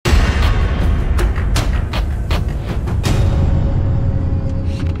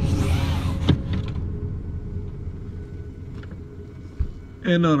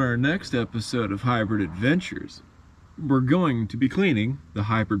And on our next episode of Hybrid Adventures, we're going to be cleaning the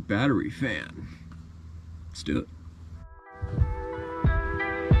hybrid battery fan. Let's do it.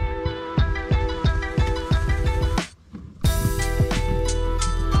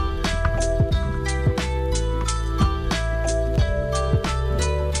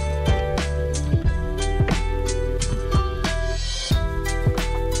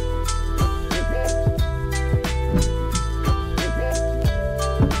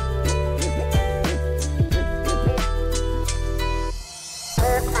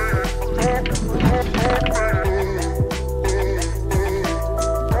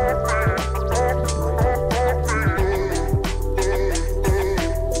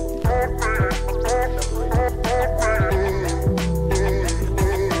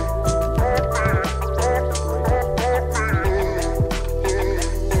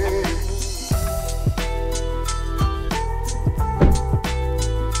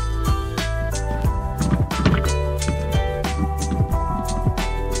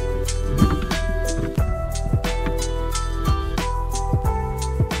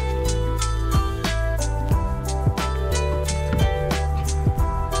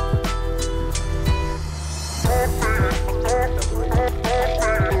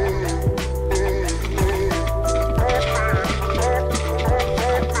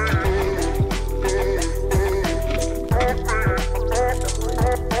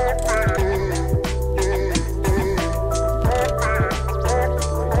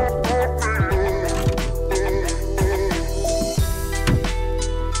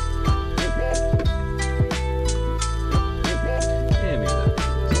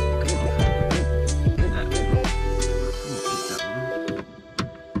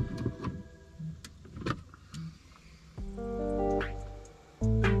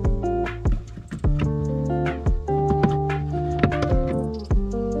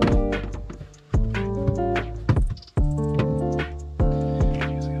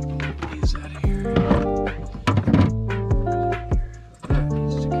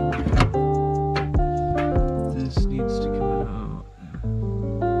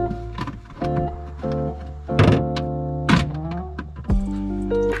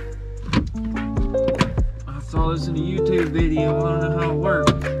 This in a YouTube video, I don't know how it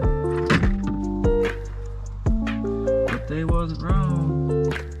works, but they wasn't wrong.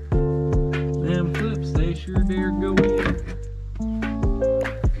 Them clips, they sure dare go in.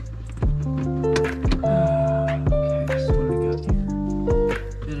 Okay, so what do we got here?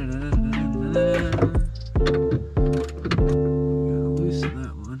 Gotta loosen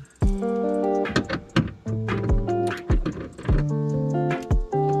that one.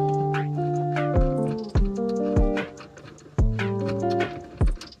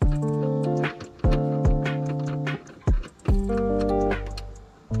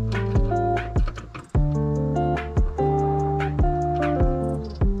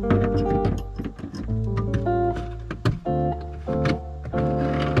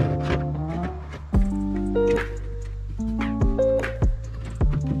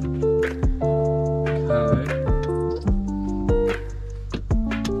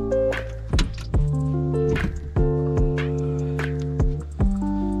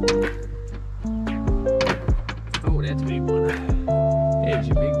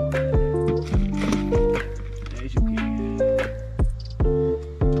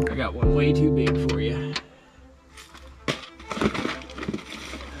 Way too big for you.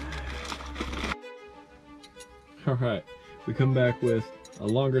 Alright, we come back with a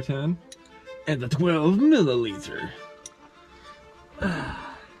longer 10 and the 12 milliliter.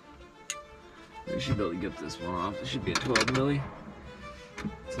 We should be able to get this one off. It should be a 12 milli.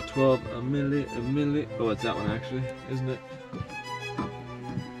 It's a 12 a milli. Oh, it's that one actually, isn't it?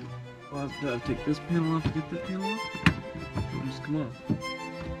 Well, do I have to take this panel off to get that panel off? Just come on.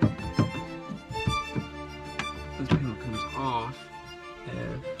 This panel comes off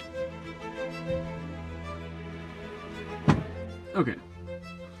and okay.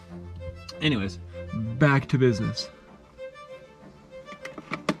 Anyways, back to business.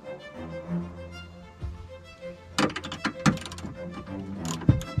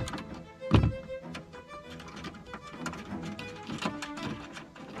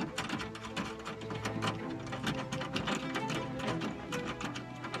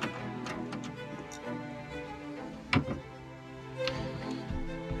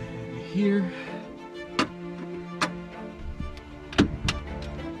 Here.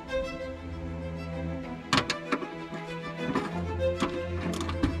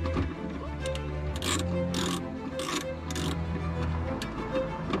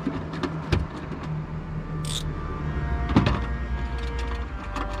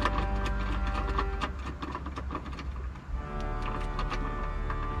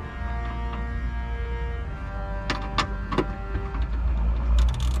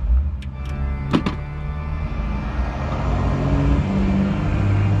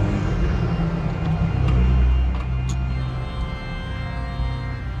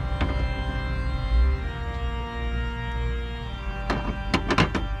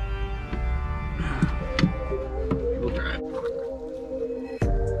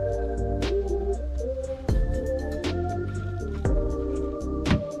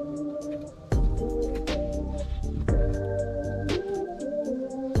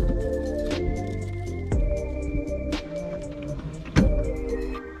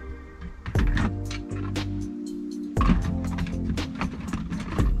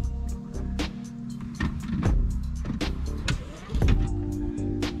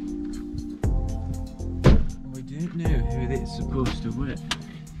 wet.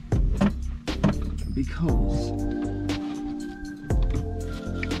 Because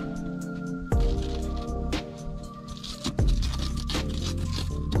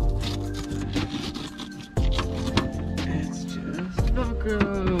it's just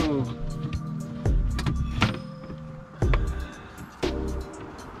Velcro.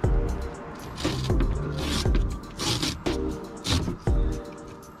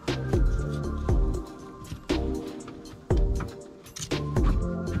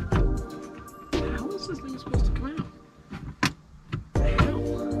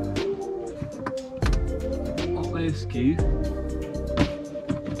 You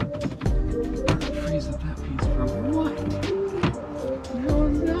freeze up that piece for what? How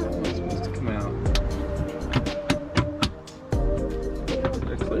is that one supposed to come out?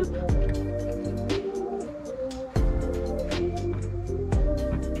 A clip?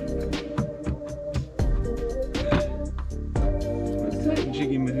 What's that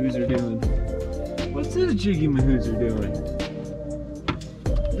jiggy mahoozer doing? What's this jiggy mahoozer doing?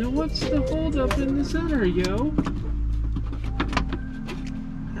 Now what's the hold up in the center, yo?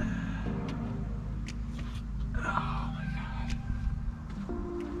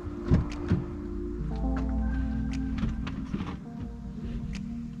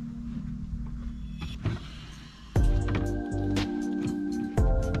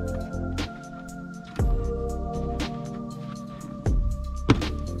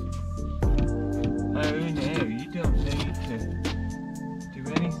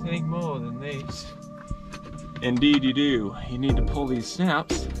 More than these. Indeed you do. You need to pull these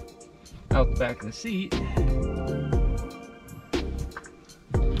snaps out the back of the seat.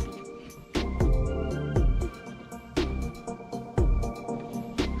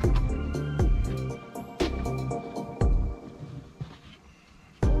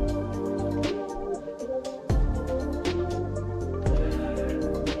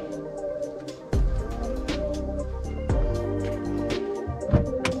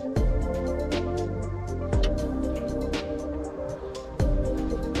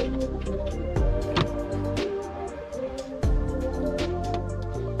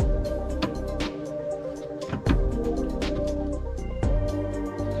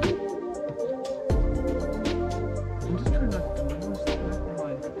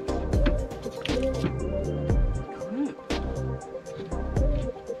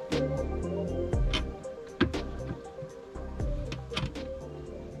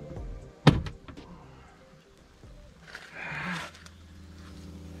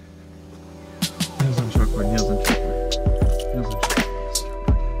 Nails on chalkboard.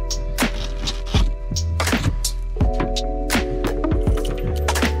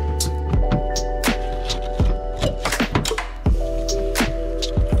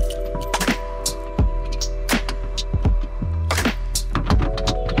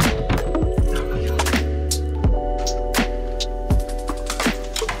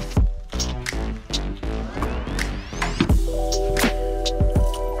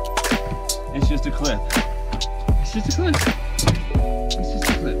 It's just a clip. It's just a clip. It's just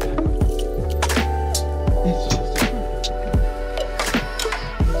a clip. It's just a clip.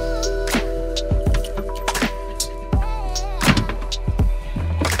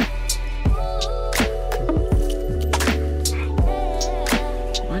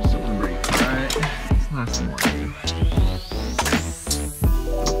 I just don't want to break it, alright? It's not so much.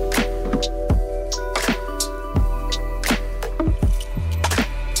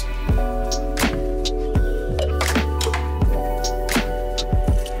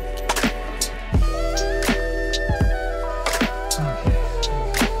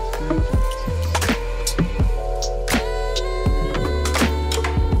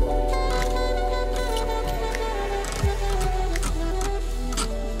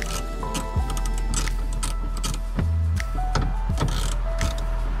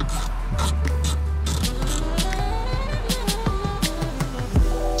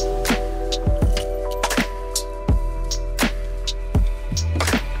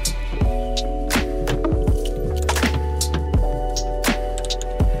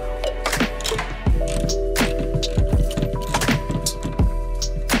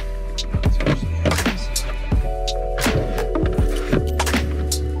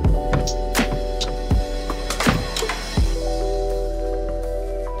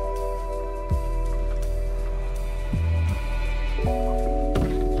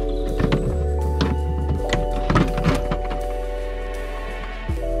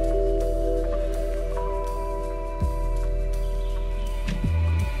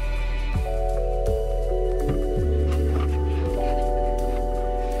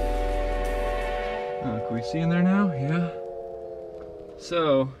 Can we see in there now? Yeah.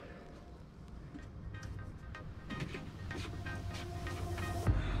 So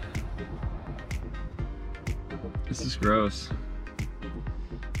this is gross.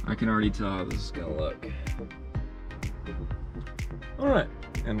 I can already tell how this is gonna look. All right,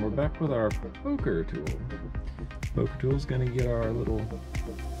 and we're back with our poker tool. Poker tool's gonna get our little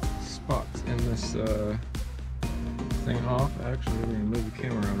spots in this thing off. Actually, we're gonna move the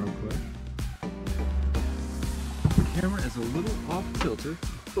camera around real quick. The camera is a little off kilter,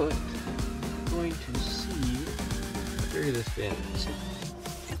 but I'm going to see how dirty this fan is.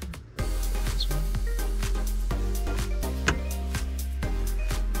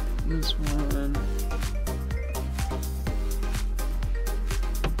 This one.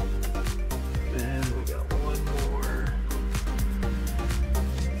 And we got one more.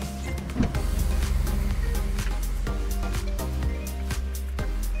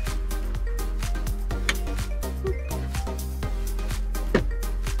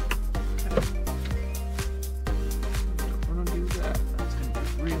 Don't want to do that. That's going to be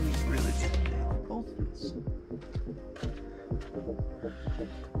really, really good. Both of these.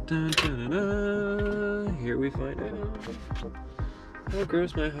 Dun, dun, dun, dun. Here we find out how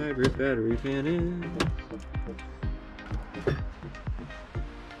gross my hybrid battery fan is.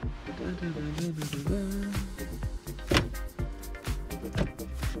 Dun, dun, dun, dun, dun, dun.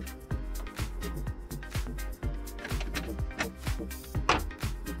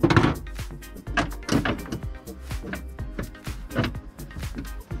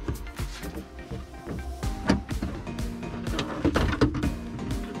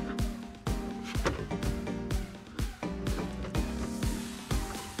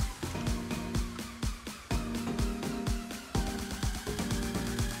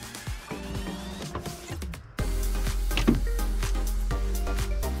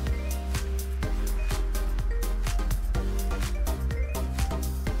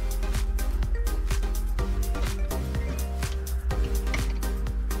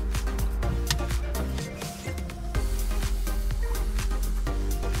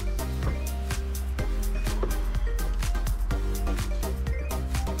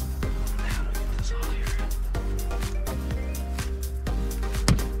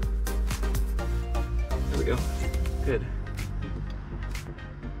 There we go. Good. And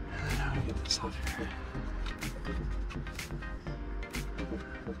then how do I get this off here?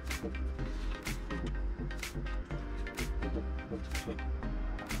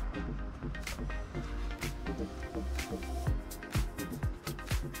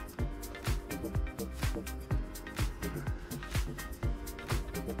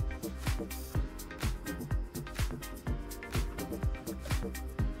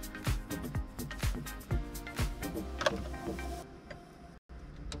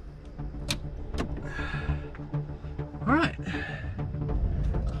 All right,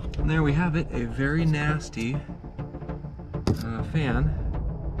 and there we have it, a very nasty fan.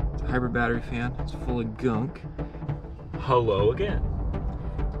 It's a hybrid battery fan, it's full of gunk. Hello again.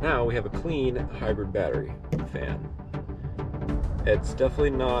 Now we have a clean hybrid battery fan. It's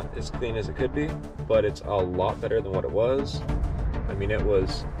definitely not as clean as it could be, but it's a lot better than what it was. I mean, it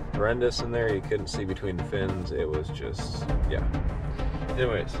was horrendous in there, you couldn't see between the fins, it was just, yeah.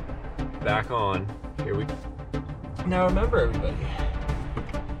 Anyways, back on, here we go. Now remember, everybody,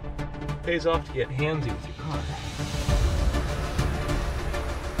 it pays off to get handsy with your car.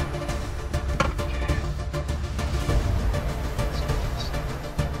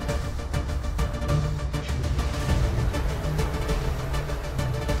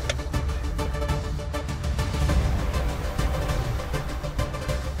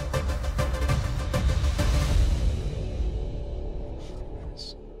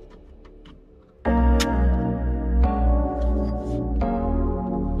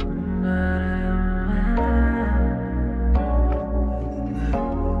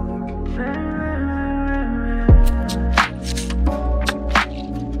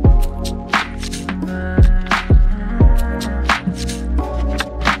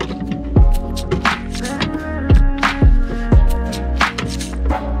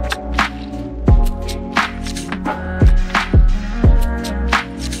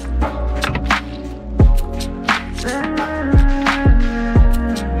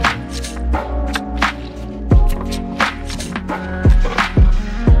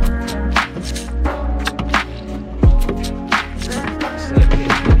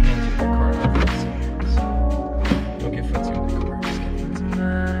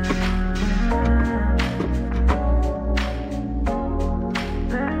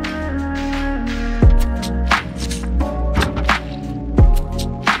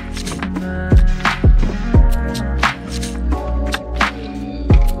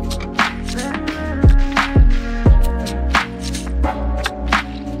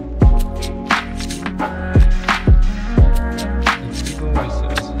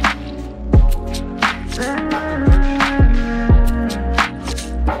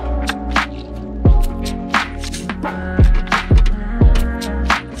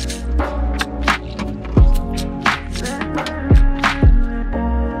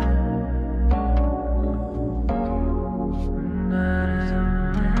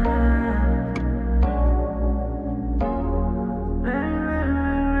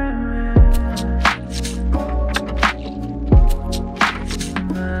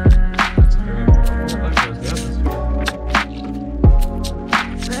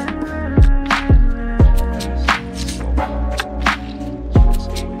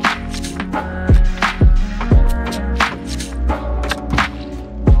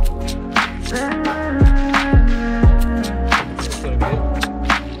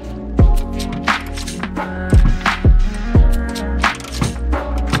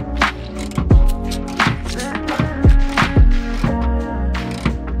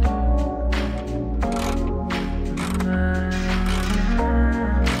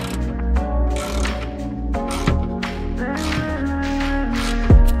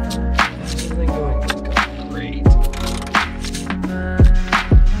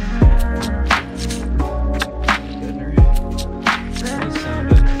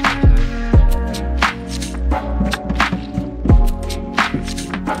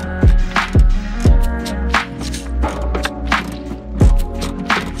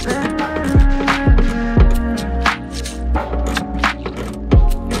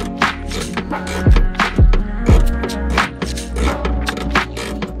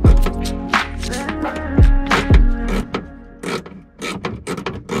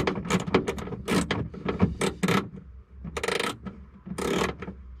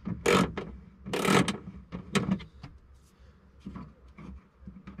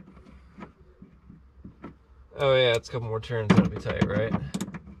 Oh yeah, it's a couple more turns, that'll be tight, right?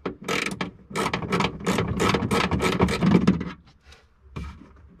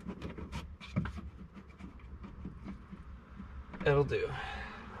 That'll do.